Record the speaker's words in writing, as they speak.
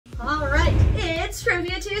All right, it's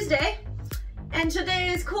Trivia Tuesday, and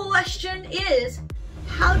today's question is,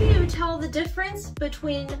 how do you tell the difference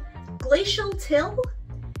between glacial till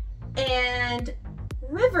and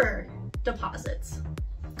river deposits?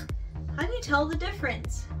 How do you tell the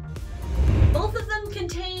difference? Both of them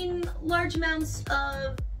contain large amounts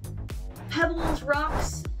of pebbles,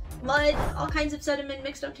 rocks, mud, all kinds of sediment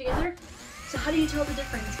mixed up together. So how do you tell the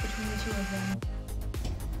difference between the two of them?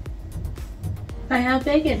 By how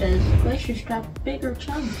big it is. Glaciers drop bigger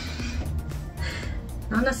chunks.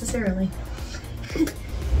 Not necessarily.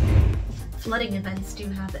 Flooding events do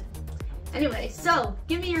happen. Anyway, so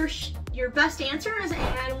give me your best answers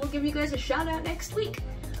and we'll give you guys a shout out next week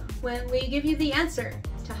when we give you the answer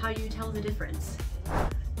to how you tell the difference.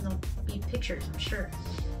 And there'll be pictures, I'm sure.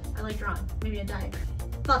 I like drawing. Maybe a diagram.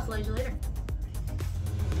 I'll see you later.